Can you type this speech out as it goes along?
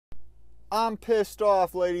I'm pissed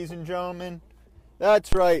off, ladies and gentlemen.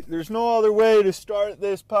 That's right. There's no other way to start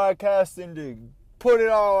this podcast than to put it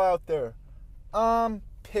all out there. I'm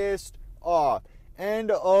pissed off.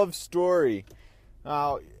 End of story.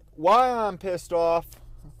 Now, why I'm pissed off,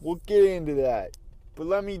 we'll get into that. But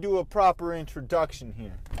let me do a proper introduction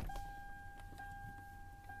here.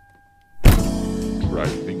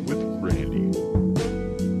 Driving with Randy.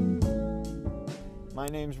 My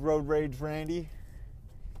name's Road Rage Randy.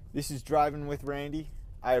 This is Driving with Randy.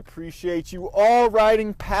 I appreciate you all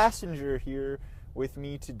riding passenger here with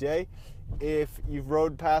me today. If you've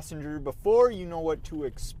rode passenger before, you know what to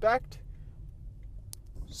expect.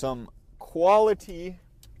 Some quality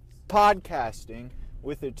podcasting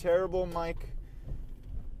with a terrible mic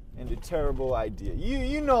and a terrible idea.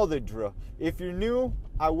 You know the drill. If you're new,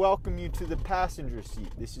 I welcome you to the passenger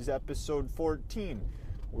seat. This is episode 14.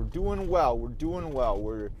 We're doing well.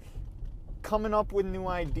 We're coming up with new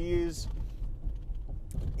ideas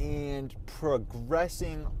and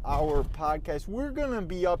progressing our podcast. We're going to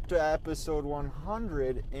be up to episode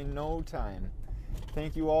 100 in no time.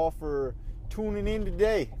 Thank you all for tuning in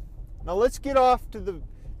today. Now let's get off to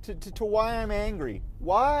why I'm angry.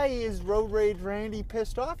 Why is Road Rage Randy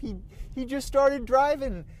pissed off? He just started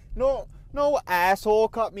driving. No asshole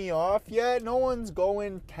cut me off yet. No one's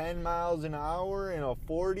going 10 miles an hour in a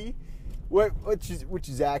 40. Which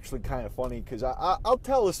is actually kind of funny, because I'll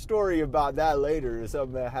tell a story about that later.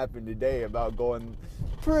 Something that happened today about going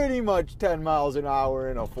pretty much 10 miles an hour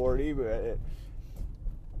in a 40. But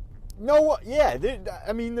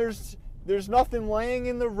there's nothing laying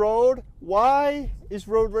in the road. Why is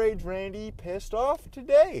Road Rage Randy pissed off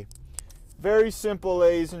today? Very simple,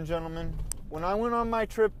 ladies and gentlemen. When I went on my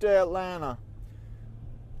trip to Atlanta,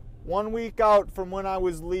 1 week out from when I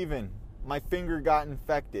was leaving, my finger got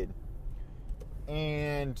infected.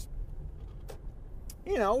 And,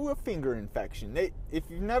 a finger infection. If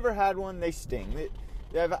you've never had one, they sting.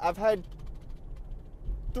 I've had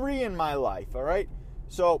 3 in my life, all right?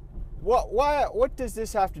 So, what does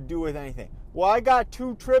this have to do with anything? Well, I got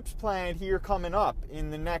 2 trips planned here coming up in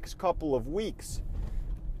the next couple of weeks.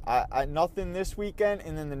 I nothing this weekend,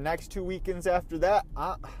 and then the next 2 weekends after that,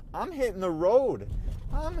 I'm hitting the road.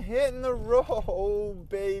 I'm hitting the road,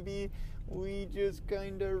 baby. We just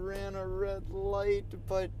kind of ran a red light,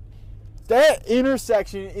 but that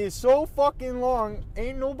intersection is so fucking long,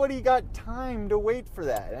 ain't nobody got time to wait for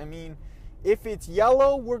that. I mean, if it's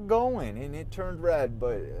yellow, we're going, and it turned red,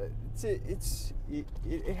 but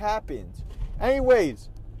it happens. Anyways,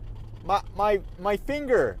 my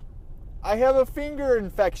finger, I have a finger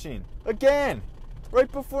infection, again, right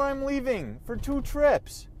before I'm leaving for 2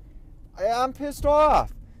 trips. I'm pissed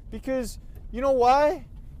off, because, you know why?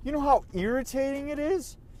 You know how irritating it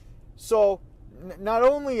is? So, not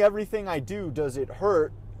only everything I do does it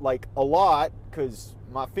hurt, like a lot, because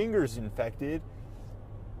my finger's infected,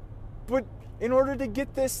 but in order to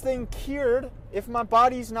get this thing cured, if my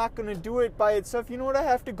body's not going to do it by itself, you know what I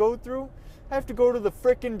have to go through? I have to go to the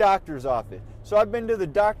frickin' doctor's office. So I've been to the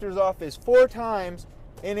doctor's office 4 times,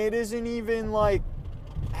 and it isn't even like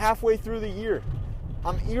halfway through the year.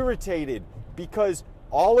 I'm irritated, because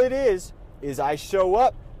all it is I show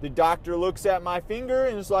up, the doctor looks at my finger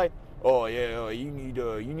and is like, "Oh yeah, you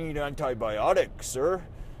need antibiotics, sir."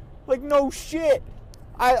 Like, no shit.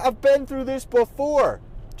 I've been through this before.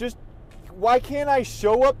 Just why can't I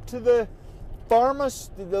show up to the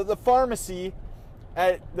pharmacy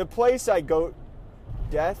at the place I go?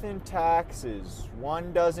 Death and taxes.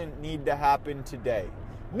 One doesn't need to happen today.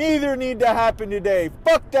 Neither need to happen today.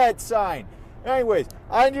 Fuck that sign. Anyways,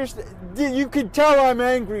 you can tell I'm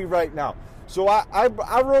angry right now. So I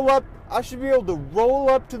roll up, I should be able to roll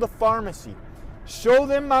up to the pharmacy, show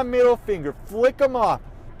them my middle finger, flick them off,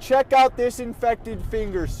 check out this infected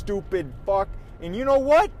finger, stupid fuck. And you know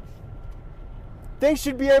what? They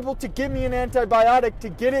should be able to give me an antibiotic to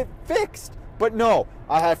get it fixed. But no,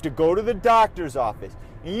 I have to go to the doctor's office.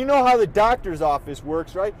 And you know how the doctor's office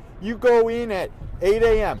works, right? You go in at 8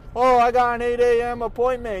 a.m. Oh, I got an 8 a.m.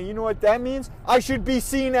 appointment. You know what that means? I should be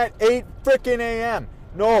seen at 8 frickin' a.m.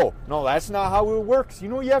 No, that's not how it works. You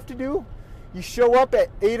know what you have to do? You show up at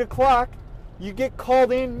 8 o'clock. You get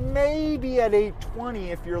called in maybe at 8:20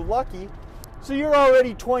 if you're lucky. So you're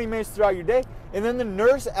already 20 minutes throughout your day. And then the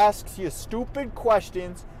nurse asks you stupid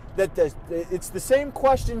questions it's the same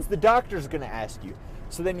questions the doctor's going to ask you.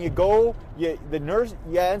 So then you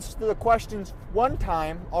answer the questions one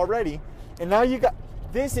time already. And now you got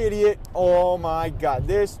this idiot. Oh my God,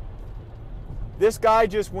 this guy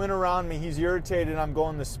just went around me. He's irritated. I'm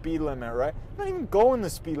going the speed limit, right? I'm not even going the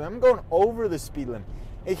speed limit. I'm going over the speed limit.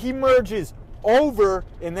 And he merges over,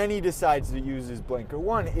 and then he decides to use his blinker.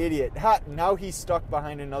 One idiot. Now he's stuck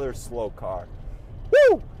behind another slow car.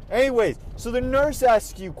 Woo! Anyways, so the nurse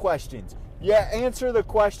asks you questions. Yeah, answer the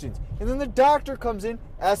questions. And then the doctor comes in,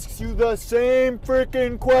 asks you the same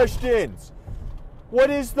freaking questions. What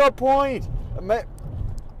is the point?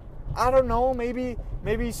 I don't know, maybe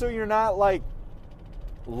so you're not like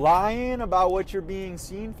lying about what you're being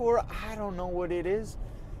seen for. I don't know what it is.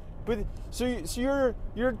 But so you're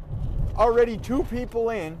already 2 people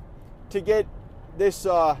in to get this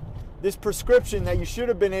this prescription that you should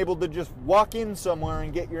have been able to just walk in somewhere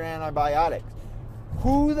and get your antibiotics.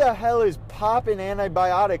 Who the hell is popping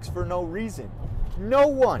antibiotics for no reason? No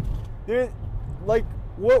one.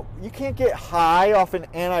 What? You can't get high off an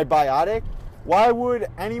antibiotic. Why would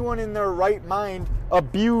anyone in their right mind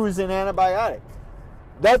abuse an antibiotic?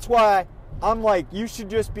 That's why I'm like, you should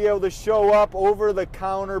just be able to show up over the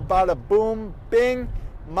counter, bada boom, bing,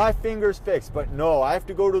 my finger's fixed. But no, I have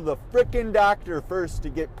to go to the frickin' doctor first to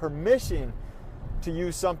get permission to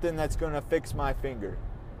use something that's going to fix my finger.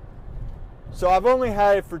 So I've only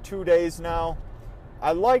had it for 2 days now.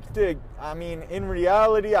 In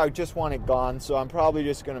reality, I just want it gone, so I'm probably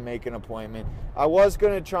just going to make an appointment. I was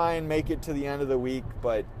going to try and make it to the end of the week,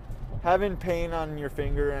 but having pain on your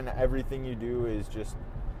finger and everything you do is just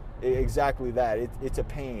exactly that. It's a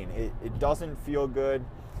pain. It doesn't feel good,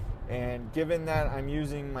 and given that I'm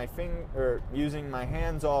using my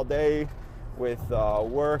hands all day with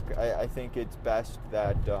work, I think it's best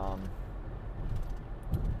that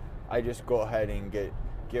I just go ahead and get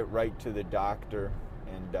right to the doctor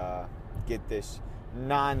and get this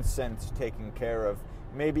nonsense taken care of.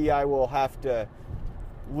 Maybe I will have to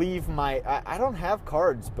leave I don't have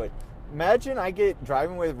cards, but imagine I get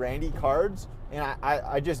driving with Randy cards and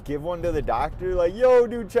I just give one to the doctor like, yo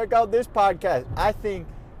dude, check out this podcast. I think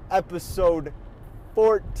episode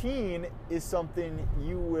 14 is something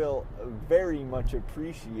you will very much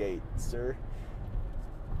appreciate, sir.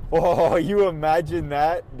 Oh, you imagine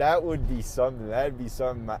that? That would be something. That'd be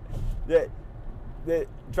something. That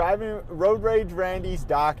driving Road Rage Randy's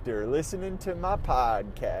doctor, listening to my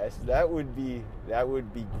podcast. That would be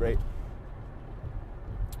great.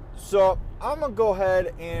 So I'm gonna go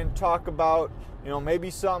ahead and talk about,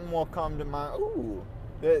 maybe something will come to mind. Ooh,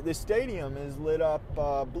 the stadium is lit up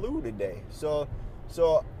blue today. So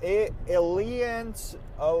Alliance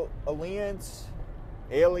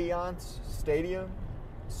Stadium.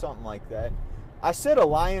 Something like that. I said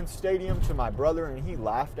Alliance Stadium to my brother and he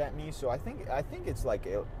laughed at me, so I think it's like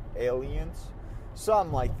Aliens,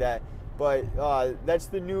 something like that. But that's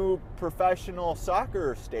the new professional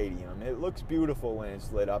soccer stadium. It looks beautiful when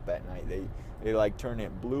it's lit up at night. They like turn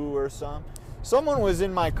it blue or something. Someone was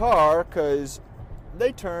in my car because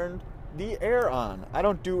they turned the air on. I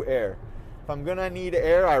don't do air. If I'm gonna need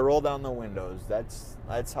air, I roll down the windows. That's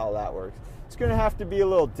how that works. It's gonna have to be a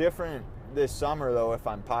little different this summer though. If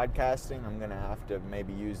I'm podcasting, I'm gonna have to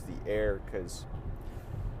maybe use the air because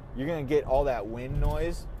you're gonna get all that wind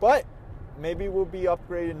noise. But maybe we'll be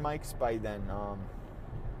upgrading mics by then.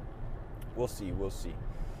 We'll see.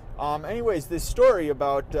 Anyways, this story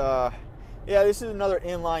about this is another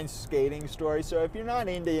inline skating story. So if you're not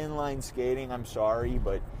into inline skating, I'm sorry,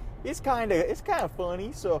 but it's kind of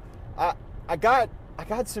funny. So I got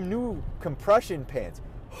some new compression pants.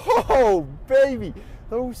 Oh baby,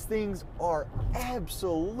 those things are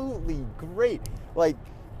absolutely great. Like,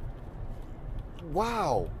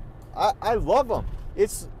 wow, I love them.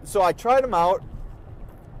 So I tried them out.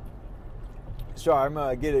 Sorry, I'm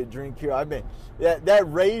gonna get a drink here. I've been that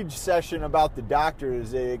rage session about the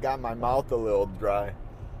doctors. It got my mouth a little dry.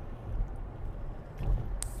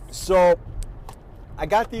 So I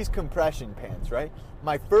got these compression pants, right?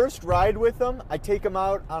 My first ride with them, I take them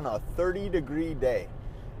out on a 30-degree day.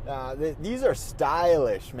 These are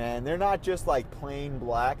stylish, man. They're not just like plain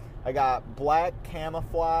black. I got black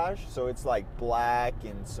camouflage, so it's like black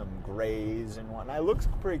and some grays and whatnot. It looks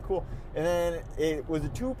pretty cool. And then it was a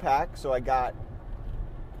 2-pack, so I got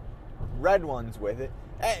red ones with it.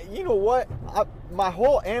 And you know what? My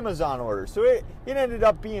whole Amazon order, so it ended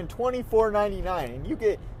up being $24.99, and you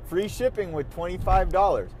get free shipping with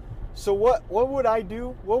 $25. So what would I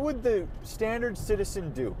do? What would the standard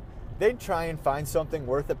citizen do? They'd try and find something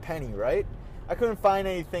worth a penny, right? I couldn't find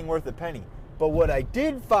anything worth a penny. But what I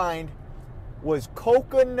did find was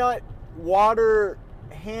coconut water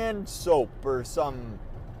hand soap or some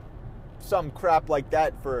crap like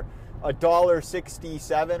that for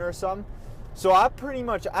 $1.67 or something. So I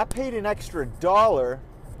paid an extra $1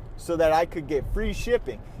 so that I could get free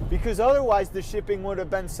shipping, because otherwise the shipping would have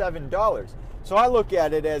been $7. So I look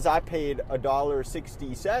at it as I paid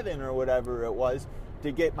 $1.67 or whatever it was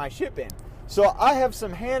to get my shipping. So I have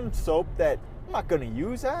some hand soap that I'm not going to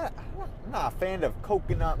use. I'm not a fan of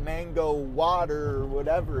coconut mango water or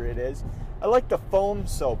whatever it is. I like the foam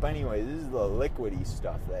soap anyway. This is the liquidy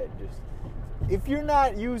stuff that just... If you're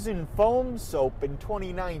not using foam soap in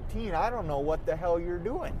 2019, I don't know what the hell you're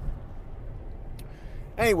doing.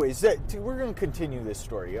 Anyways, we're going to continue this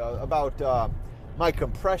story about my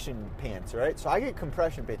compression pants, right? So I get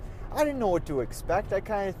compression pants. I didn't know what to expect. I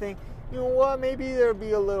kind of think, you know what, maybe there'll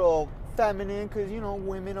be a little feminine because, you know,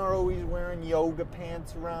 women are always wearing yoga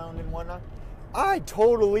pants around and whatnot. I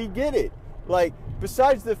totally get it. Like,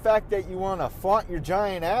 besides the fact that you want to flaunt your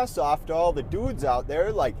giant ass off to all the dudes out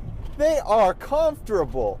there, like, they are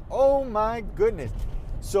comfortable. Oh my goodness.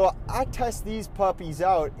 So I test these puppies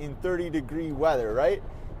out in 30-degree weather, right?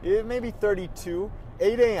 Maybe 32,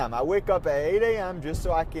 8 a.m. I wake up at 8 a.m. just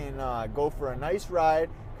so I can go for a nice ride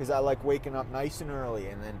because I like waking up nice and early.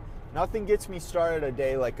 And then nothing gets me started a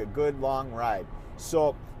day like a good long ride.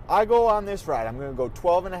 So I go on this ride. I'm going to go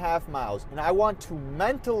 12 and a half miles. And I want to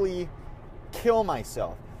mentally kill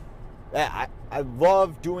myself. I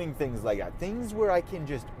love doing things like that. Things where I can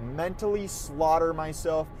just mentally slaughter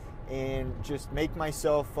myself and just make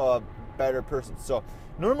myself a better person. So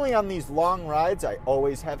normally on these long rides, I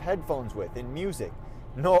always have headphones with and music.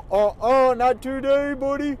 No, not today,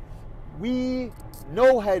 buddy.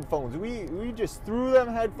 No headphones. We just threw them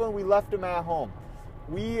headphones. We left them at home.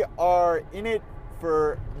 We are in it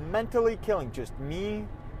for mentally killing. Just me,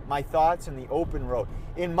 my thoughts, and the open road.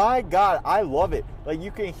 And my God, I love it. Like,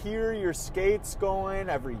 you can hear your skates going,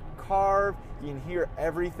 every carve. You can hear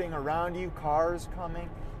everything around you, cars coming.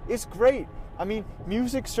 It's great. I mean,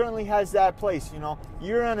 music certainly has that place, you know.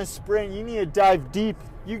 You're on a sprint, you need to dive deep.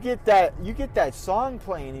 You get that song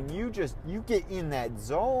playing and you get in that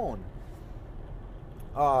zone.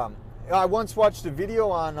 I once watched a video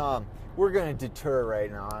on we're going to deter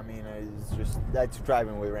right now. I mean, it's just, that's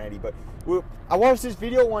driving with Randy. But I watched this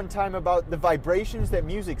video one time about the vibrations that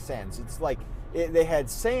music sends. It's like they had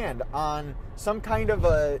sand on some kind of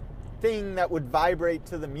a thing that would vibrate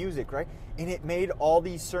to the music, right? And it made all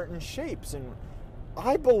these certain shapes. And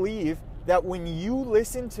I believe that when you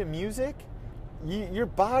listen to music, your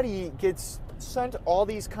body gets sent all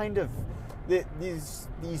these kind of these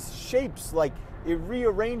shapes, like it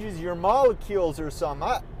rearranges your molecules or something.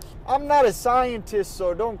 I'm not a scientist,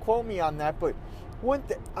 so don't quote me on that, but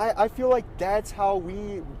I feel like that's how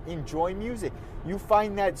we enjoy music. You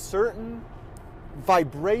find that certain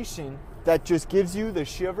vibration that just gives you the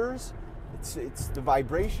shivers. It's the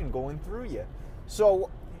vibration going through you.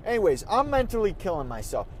 So anyways, I'm mentally killing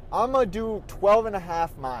myself. I'm going to do 12 and a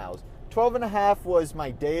half miles. 12 and a half was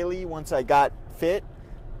my daily once I got fit.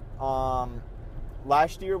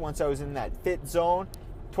 Last year, once I was in that fit zone,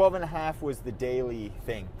 12 and a half was the daily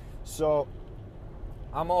thing. So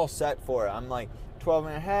I'm all set for it. I'm like, 12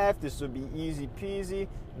 and a half, this would be easy peasy,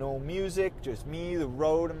 no music, just me, the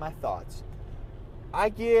road, and my thoughts.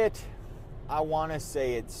 I want to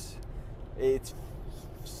say it was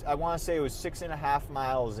 6.5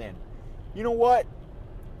 miles in. You know what?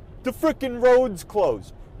 The frickin' road's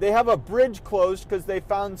closed. They have a bridge closed because they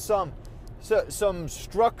found some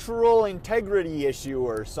structural integrity issue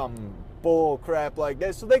or some bull crap like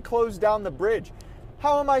that. So they closed down the bridge.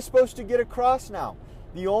 How am I supposed to get across now?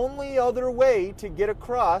 The only other way to get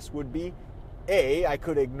across would be, I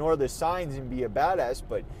could ignore the signs and be a badass,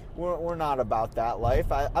 but we're not about that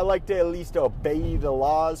life. I like to at least obey the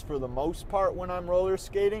laws for the most part when I'm roller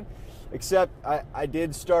skating, except I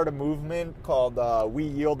did start a movement called We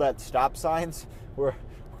Yield at Stop Signs. We're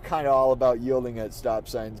kind of all about yielding at stop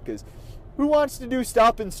signs because who wants to do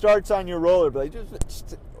stop and starts on your rollerblade?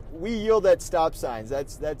 Just we yield at stop signs.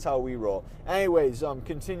 That's how we roll. Anyways,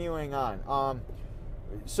 continuing on.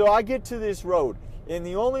 So I get to this road, and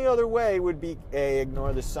the only other way would be A,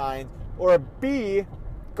 ignore the signs, or B,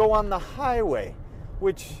 go on the highway,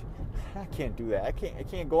 which I can't do that. I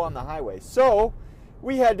can't go on the highway. So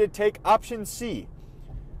we had to take option C,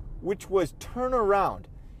 which was turn around.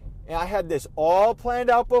 And I had this all planned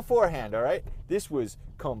out beforehand, all right? This was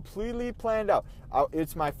completely planned out.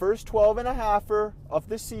 It's my first 12 and a halfer of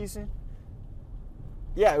the season.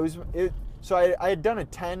 Yeah, so I had done a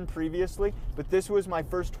 10 previously, but this was my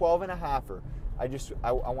first 12 and a halfer.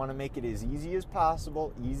 I want to make it as easy as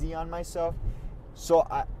possible, easy on myself, so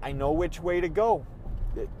I know which way to go.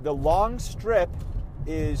 The long strip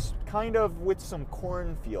is kind of with some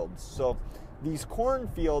cornfields. So these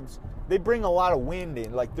cornfields, they bring a lot of wind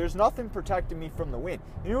in. Like, there's nothing protecting me from the wind.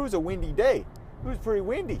 And it was a windy day. It was pretty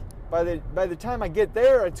windy. By the time I get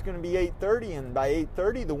there, it's going to be 8:30, and by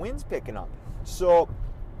 8:30, the wind's picking up. So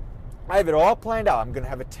I have it all planned out. I'm going to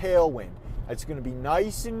have a tailwind. It's going to be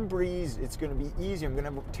nice and breeze. It's going to be easy. I'm going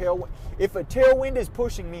to have a tailwind. If a tailwind is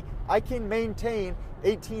pushing me, I can maintain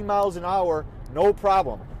 18 miles an hour, no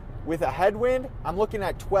problem. With a headwind, I'm looking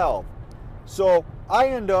at 12. So I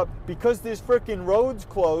end up, because this freaking road's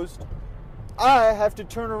closed, I have to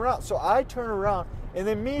turn around. So I turn around, and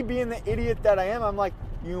then me being the idiot that I am, I'm like,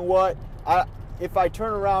 you know what? If I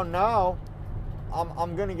turn around now,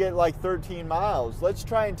 I'm going to get like 13 miles. Let's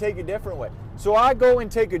try and take a different way. So I go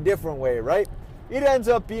and take a different way, right? It ends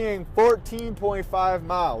up being 14.5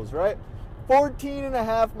 miles, right? 14 and a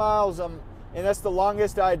half miles, and that's the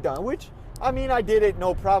longest I'd done, which, I mean, I did it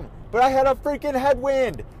no problem. But I had a freaking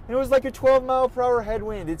headwind, and it was like a 12 mile per hour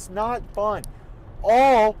headwind. It's not fun.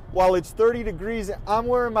 All while it's 30 degrees, and I'm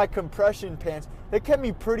wearing my compression pants. They kept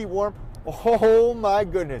me pretty warm. Oh my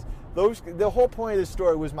goodness. The whole point of this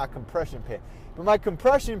story was my compression pants. But my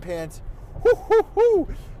compression pants,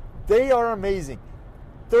 they are amazing.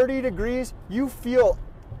 30 degrees, you feel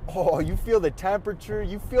the temperature,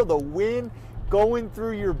 you feel the wind going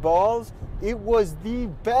through your balls. It was the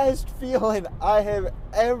best feeling I have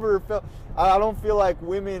ever felt. I don't feel like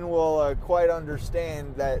women will quite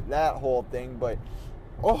understand that whole thing, but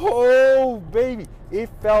oh baby, it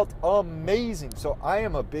felt amazing. So I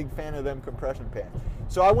am a big fan of them compression pants.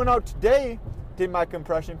 So I went out today, did my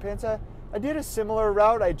compression pants. I did a similar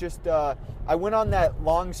route. I went on that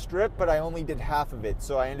long strip, but I only did half of it.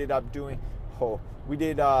 So I ended up doing, what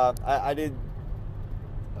did I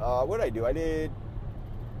do? I did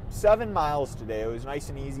 7 miles today. It was nice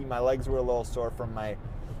and easy. My legs were a little sore from my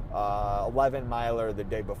 11 miler the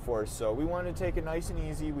day before. So we wanted to take it nice and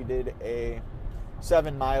easy. We did a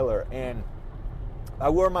 7 miler, and I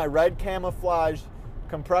wore my red camouflage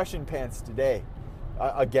compression pants today.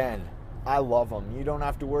 Again, I love them. You don't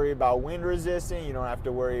have to worry about wind resistant. You don't have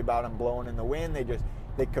to worry about them blowing in the wind.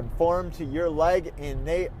 They conform to your leg, and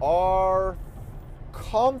they are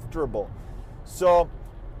comfortable. So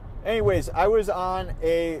anyways, I was on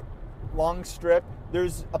a long strip.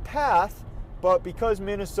 There's a path, but because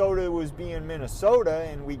Minnesota was being Minnesota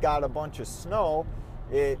and we got a bunch of snow,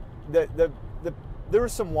 there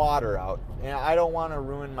was some water out, and I don't want to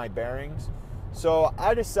ruin my bearings. So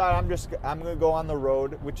I decided I'm going to go on the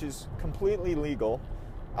road, which is completely legal.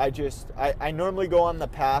 I normally go on the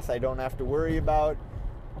path. I don't have to worry about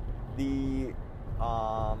I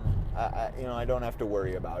don't have to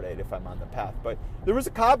worry about it if I'm on the path. But there was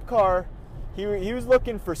a cop car. He was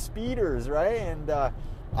looking for speeders, right? And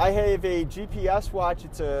I have a GPS watch.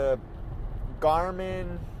 It's a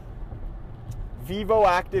Garmin Vivo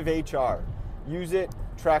Active HR. Use it,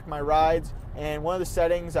 track my rides. And one of the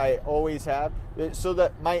settings I always have, so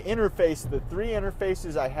that my interface, the 3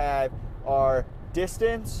 interfaces I have are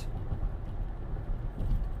distance,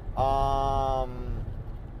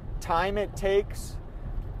 time it takes,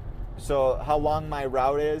 so how long my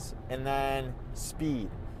route is, and then speed.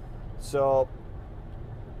 So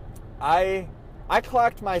I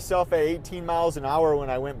clocked myself at 18 miles an hour when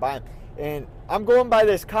I went by him. And I'm going by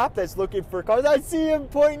this cop that's looking for cars. I see him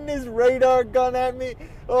pointing his radar gun at me.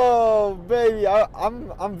 Oh, baby.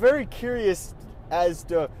 I'm very curious as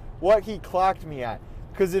to what he clocked me at.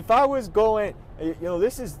 Because if I was going,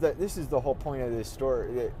 this is the whole point of this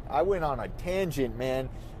story. I went on a tangent, man.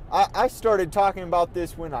 I started talking about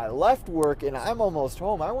this when I left work, and I'm almost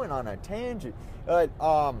home. I went on a tangent. The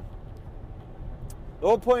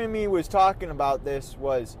whole point of me was talking about this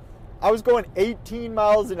was I was going 18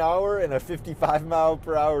 miles an hour in a 55 mile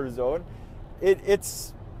per hour zone.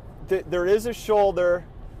 There is a shoulder,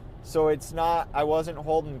 so it's not, I wasn't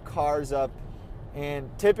holding cars up. And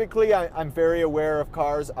typically I'm very aware of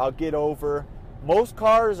cars. I'll get over. Most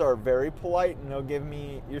cars are very polite, and they'll give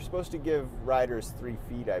me, you're supposed to give riders 3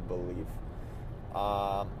 feet, I believe.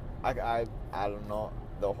 I don't know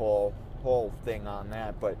the whole thing on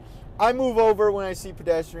that, but I move over when I see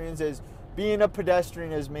pedestrians. As being a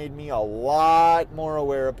pedestrian has made me a lot more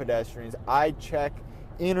aware of pedestrians. I check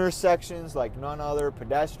intersections like none other.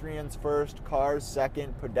 Pedestrians first, cars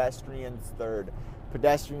second, pedestrians third.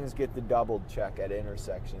 Pedestrians get the double check at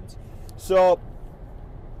intersections. So,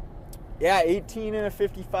 yeah, 18 and a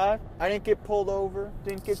 55. I didn't get pulled over,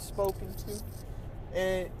 didn't get spoken to.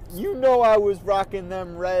 And I was rocking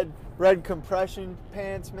them red compression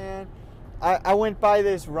pants, man. I went by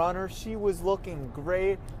this runner. She was looking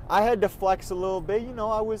great. I had to flex a little bit.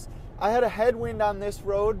 I had a headwind on this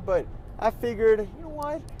road, but I figured, you know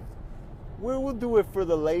what? We'll do it for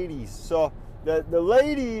the ladies. So the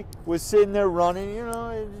lady was sitting there running,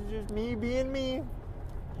 it's just me being me.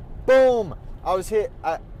 Boom. I was hit.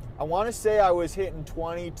 I want to say I was hitting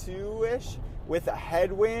 22-ish with a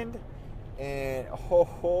headwind. and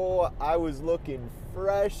I was looking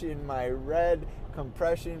fresh in my red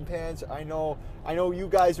compression pants. I know you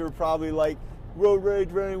guys are probably like, Road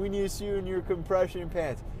Rage Randy, we need to see you in your compression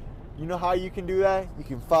pants. You know how you can do that? You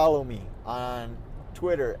can follow me on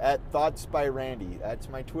Twitter at Thoughts by Randy. That's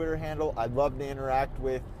my Twitter handle. I'd love to interact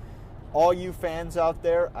with all you fans out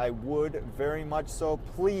there. I would very much so.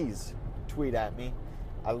 Please tweet at me.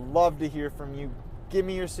 I love to hear from you. Give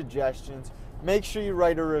me your suggestions. Make sure you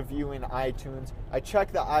write a review in iTunes. I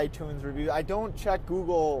check the iTunes reviews. I don't check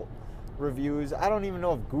Google reviews. I don't even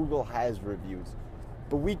know if Google has reviews.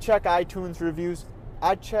 But we check iTunes reviews.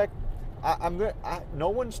 I check. No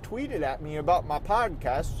one's tweeted at me about my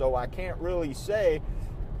podcast, so I can't really say,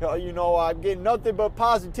 I'm getting nothing but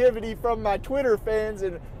positivity from my Twitter fans,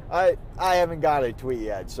 and I haven't got a tweet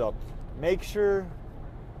yet. So make sure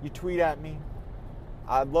you tweet at me.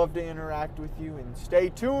 I'd love to interact with you, and stay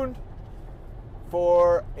tuned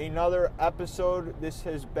for another episode. This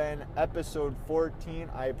has been episode 14.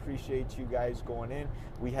 I appreciate you guys going in.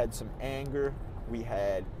 We had some anger. We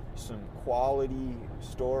had some quality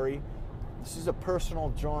story. This is a personal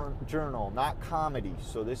journal, not comedy.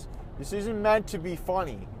 So this isn't meant to be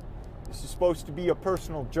funny. This is supposed to be a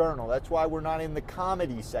personal journal. That's why we're not in the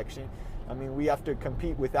comedy section. I mean, we have to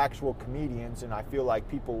compete with actual comedians, and I feel like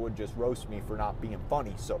people would just roast me for not being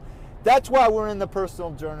funny. So that's why we're in the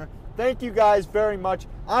personal journal. Thank you guys very much.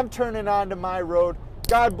 I'm turning on to my road.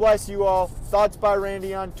 God bless you all. Thoughts by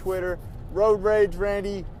Randy on Twitter. Road Rage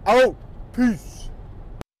Randy out. Peace.